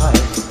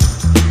life.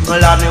 Oh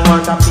Lord, me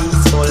want a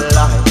peaceful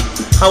life.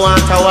 I want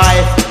a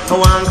wife, I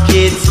want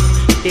kids.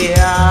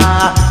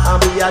 Yeah, I'll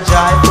be a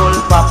joyful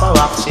papa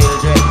of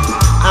children.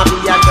 I'll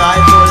be a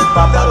joyful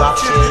papa of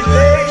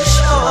children.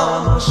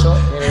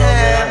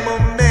 I'm a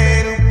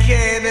man who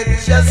can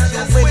adjust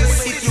to any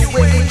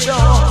situation.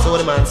 So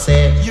the man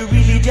say, you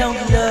really don't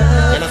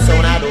love. And a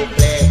sound I don't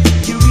play.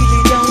 You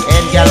really don't.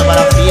 And girl, but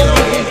I feel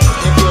okay.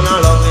 If you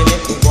don't love me,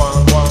 make me go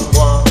on, go on,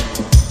 go on.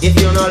 If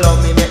you don't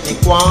love me, make me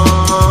go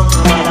on.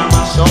 No matter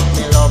mash up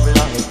me love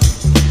life.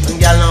 And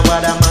girl, no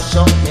matter mash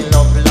up me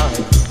love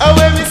life. Oh,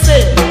 when we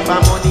say, for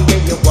money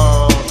where you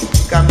want,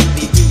 come me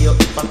be give you.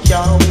 If a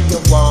car where you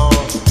want,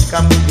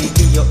 come me be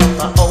give you. If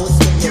a house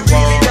where you want. You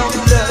really don't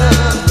love.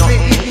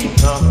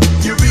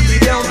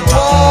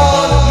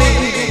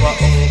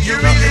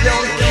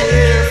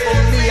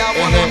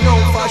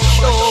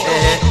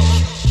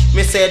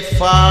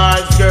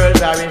 false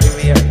girls are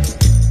everywhere.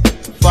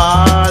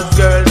 False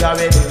girls are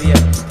everywhere.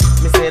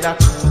 Me say that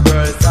true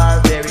girls are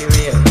very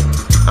rare.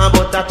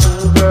 But the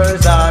true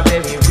girls are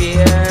very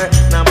rare.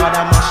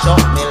 Nobody mash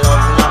up me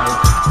love life.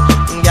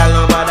 Girl,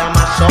 nobody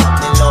mash up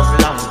me love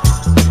life.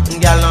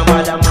 Girl,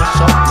 nobody mash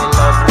up me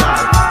love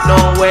life. No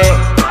way,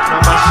 no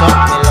mash up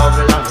me love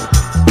life.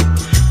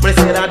 Me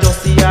say that just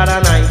the other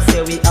night,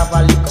 say we have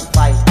a little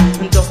fight.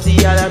 Just the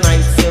other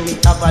night, say we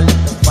have a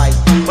little fight.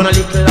 When a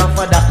little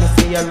after that, me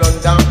say you run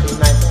down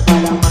tonight.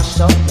 Nobody mash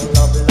up me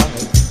love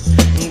life.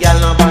 Girl,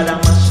 nobody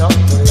mash up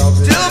me love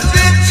life. To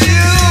fit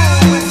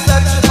you is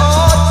such a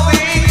hard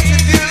thing to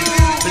do.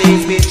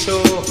 Please be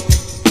true.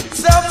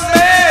 Some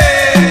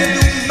men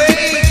do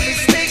make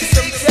mistakes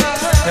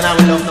sometimes. And I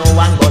will love no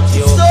one but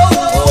you. So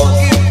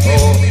forgive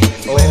me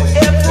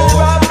whenever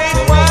I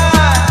made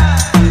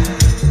wine.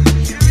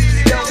 You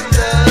really don't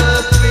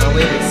love me. And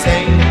when you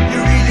sing, You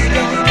really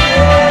don't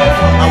care.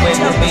 and when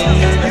you mean,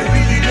 You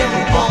really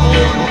don't want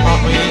me.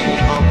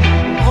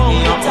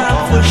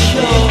 for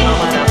sure.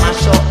 Nobody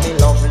mash up me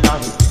love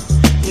life.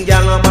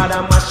 Girl, nobody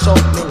mash up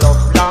me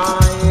love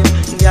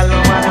life. Girl,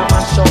 nobody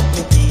mash up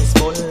me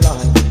peaceful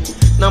life.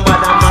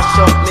 Nobody mash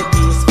up me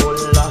peaceful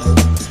life.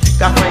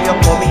 Can't find you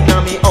coming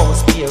on me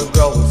house, pure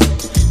grows.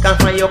 Can't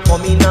find you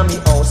coming on me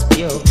house,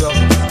 pure grows.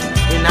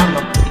 Me not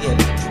no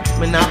plate,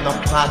 me not no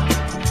pot,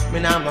 me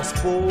not no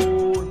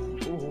spoon.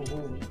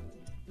 Ooh.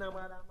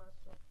 Nobody